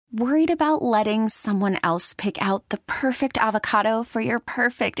Worried about letting someone else pick out the perfect avocado for your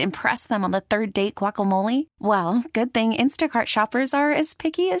perfect impress them on the third date guacamole? Well, good thing Instacart shoppers are as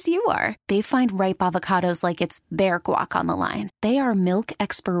picky as you are. They find ripe avocados like it's their guac on the line. They are milk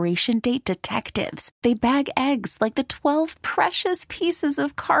expiration date detectives. They bag eggs like the 12 precious pieces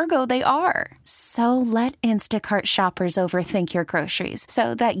of cargo they are. So let Instacart shoppers overthink your groceries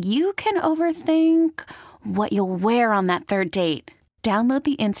so that you can overthink what you'll wear on that third date. Download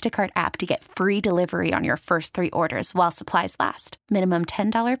the Instacart app to get free delivery on your first 3 orders while supplies last. Minimum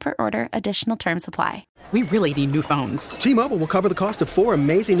 $10 per order. Additional terms apply. We really need new phones. T-Mobile will cover the cost of 4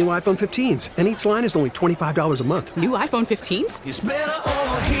 amazing new iPhone 15s, and each line is only $25 a month. New iPhone 15s? It's better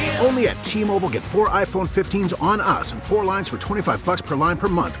over here. Only at T-Mobile, get 4 iPhone 15s on us and 4 lines for $25 per line per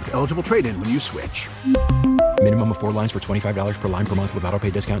month with eligible trade-in when you switch. Minimum of 4 lines for $25 per line per month with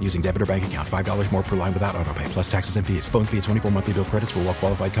autopay discount using debit or bank account. $5 more per line without autopay, plus taxes and fees. Phone fee at 24 monthly bill credits for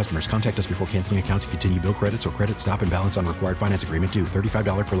well-qualified customers. Contact us before canceling account to continue bill credits or credit stop and balance on required finance agreement due.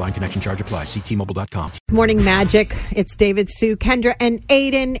 $35 per line connection charge applies. See T-Mobile.com. Morning Magic. It's David, Sue, Kendra, and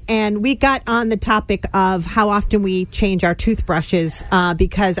Aiden. And we got on the topic of how often we change our toothbrushes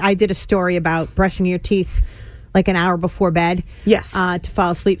because I did a story about brushing your teeth like an hour before bed. Yes. To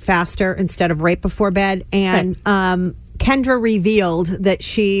fall asleep faster instead of right before bed. And Kendra revealed that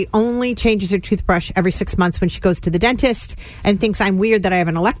she only changes her toothbrush every 6 months when she goes to the dentist and thinks I'm weird that I have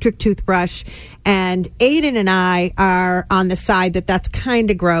an electric toothbrush. And Aiden and I are on the side that that's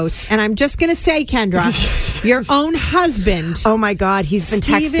kind of gross. And I'm just going to say, Kendra, your own husband. Oh, my God. He's been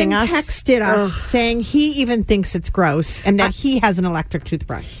texting us. Texted us saying he even thinks it's gross and that he has an electric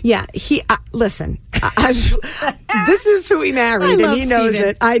toothbrush. Yeah. Listen, this is who he married and he knows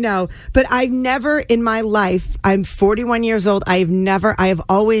it. I know. But I've never in my life, I'm 41 years old. I have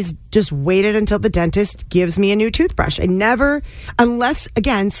always just waited until the dentist gives me a new toothbrush. I never, unless,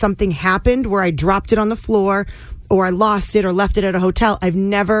 again, something happened where I dropped it on the floor or I lost it or left it at a hotel.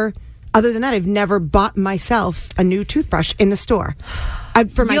 Other than that, I've never bought myself a new toothbrush in the store.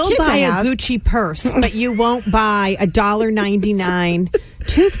 For my You'll kids, buy I have. a Gucci purse, but you won't buy a $1.99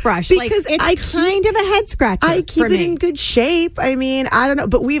 toothbrush. Because it's kind of a head scratcher. I keep it in good shape. I mean, I don't know,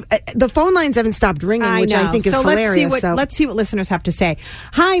 but the phone lines haven't stopped ringing, which I think is hilarious. Let's see what listeners have to say.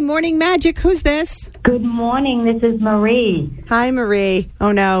 Hi, Morning Magic. Who's this? Good morning. This is Marie. Hi, Marie.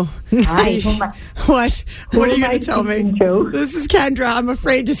 Oh no. Hi. What are you going to tell me? This is Kendra. I'm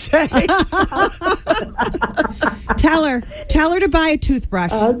afraid to say. Tell her to buy a toothbrush.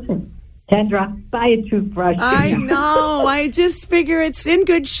 Okay. Kendra, buy a toothbrush. I know. I just figure it's in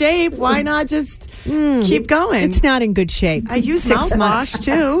good shape. Why not just keep going? It's not in good shape. I use mouthwash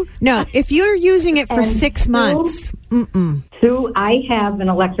too. No, if you're using it for 6 months. Sue, I have an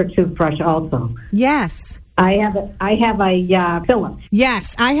electric toothbrush also. Yes. I have a Philips.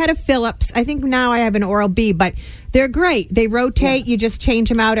 Yes, I had a Philips. I think now I have an Oral-B, but they're great. They rotate. You just change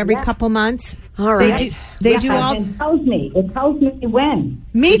them out every couple months. All right. They do all. It tells me when.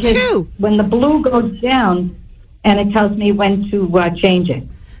 Me Because too. When the blue goes down, and it tells me when to change it.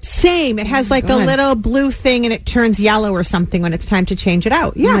 Same. It has like a little blue thing, and it turns yellow or something when it's time to change it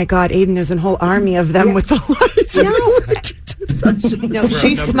out. Yeah. Oh my God, Aiden, there's a whole army of them with the lights. No,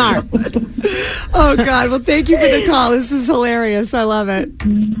 she's smart. Oh God! Well, thank you for the call. This is hilarious. I love it.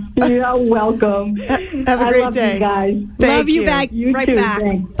 You're welcome. Have a great day, you guys. Love you back. You right too, back.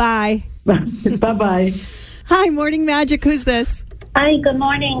 thanks. Bye. Bye-bye. Hi, Morning Magic. Who's this? Hi, good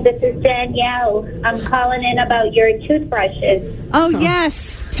morning. This is Danielle. I'm calling in about your toothbrushes. Oh,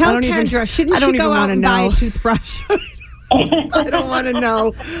 yes. Tell Kendra. Shouldn't she go out and buy a toothbrush? I don't want to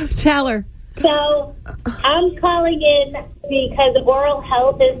know. Tell her. So I'm calling in because oral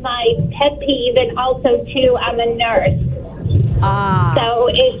health is my pet peeve, and also, too, I'm a nurse. So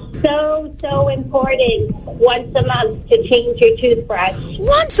it's so important once a month to change your toothbrush.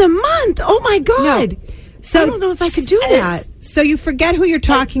 Once a month? Oh, my God. No. So I don't know if I could do that. So you forget who you're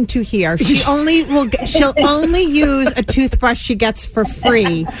talking to here. She'll only use a toothbrush she gets for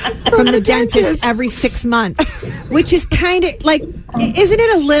free from the dentist every 6 months, which is kind of like, isn't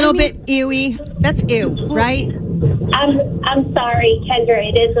it a little bit ewy? That's ew, right? I'm sorry, Kendra.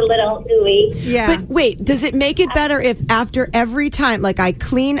 It is a little ooey. Yeah. But wait, does it make it better if after every time, like I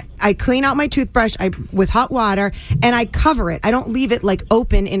clean out my toothbrush with hot water and I cover it? I don't leave it like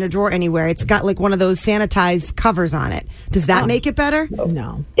open in a drawer anywhere. It's got like one of those sanitized covers on it. Does that make it better?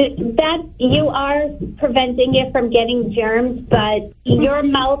 No. That you are preventing it from getting germs, but your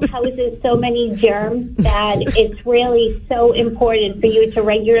mouth houses so many germs that it's really so important for you to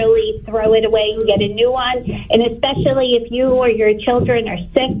regularly throw it away and get a new one. And especially if you or your children are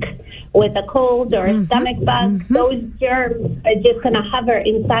sick with a cold or a stomach bug, those germs are just going to hover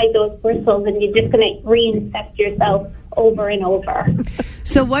inside those bristles, and you're just going to reinfect yourself over and over.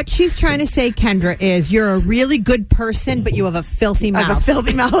 So what she's trying to say, Kendra, is you're a really good person, but you have a filthy mouth. I have a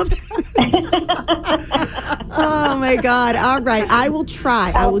filthy mouth. Oh, my God. All right. I will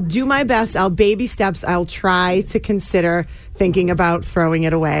try. I will do my best. I'll baby steps. I'll try to consider thinking about throwing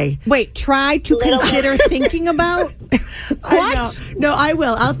it away. Wait, try to consider thinking about? What? No, I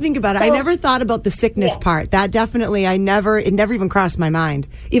will. I'll think about it. I never thought about the sickness part. That definitely, it never even crossed my mind,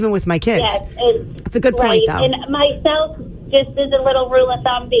 even with my kids. Yes, it's a good point, though. And myself, just as a little rule of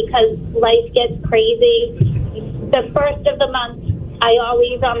thumb, because life gets crazy, the first of the month, I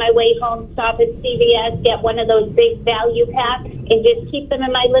always, on my way home, stop at CVS, get one of those big value packs, and just keep them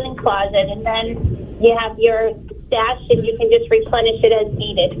in my linen closet. And then you have your stash, and you can just replenish it as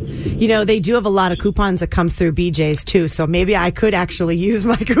needed. You know, they do have a lot of coupons that come through BJ's, too, so maybe I could actually use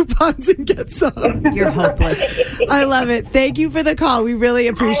my coupons and get some. You're hopeless. I love it. Thank you for the call. We really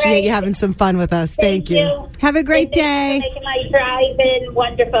appreciate you having some fun with us. Thank you. Have a great day. Thank you for making my drive-in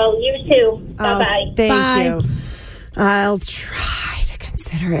wonderful. You too. Bye-bye. Thank you. I'll try to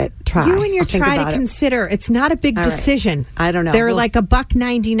consider it. You and your try to consider. It's not a big decision. I don't know. They're like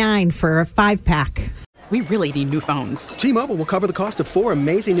 $1.99 for a 5-pack. We really need new phones. T-Mobile will cover the cost of 4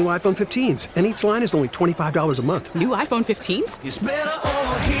 amazing new iPhone 15s, and each line is only $25 a month. New iPhone 15s? It's better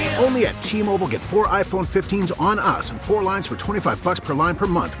over here. Only at T-Mobile, get 4 iPhone 15s on us and 4 lines for $25 per line per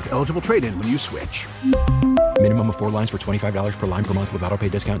month with eligible trade-in when you switch. Minimum of 4 lines for $25 per line per month with autopay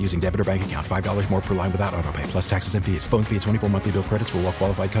discount using debit or bank account. $5 more per line without autopay, plus taxes and fees. Phone fee at 24 monthly bill credits for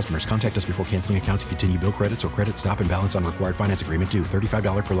well-qualified customers. Contact us before canceling account to continue bill credits or credit stop and balance on required finance agreement due.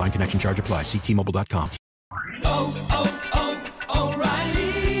 $35 per line connection charge applies. See T-Mobile.com.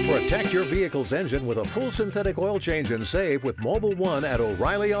 O'Reilly. Protect your vehicle's engine with a full synthetic oil change and save with Mobile One at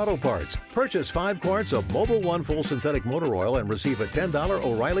O'Reilly Auto Parts. Purchase 5 quarts of Mobile One full synthetic motor oil and receive a $10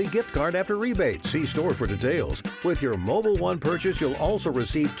 O'Reilly gift card after rebate. See store for details. With your Mobile One purchase, you'll also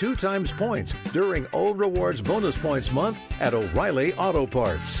receive 2 times points during O Rewards Bonus Points Month at O'Reilly Auto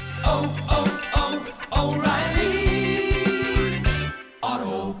Parts. O'Reilly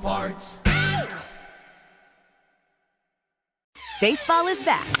Auto Parts. Baseball is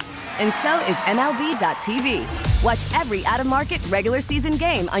back, and so is MLB.tv. Watch every out-of-market regular season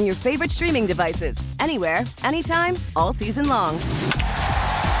game on your favorite streaming devices, anywhere, anytime, all season long.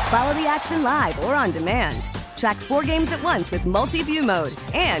 Follow the action live or on demand. Track 4 games at once with multi-view mode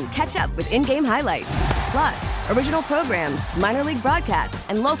and catch up with in-game highlights. Plus, original programs, minor league broadcasts,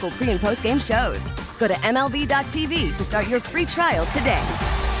 and local pre- and post-game shows. Go to MLB.tv to start your free trial today.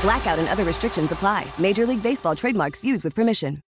 Blackout and other restrictions apply. Major League Baseball trademarks used with permission.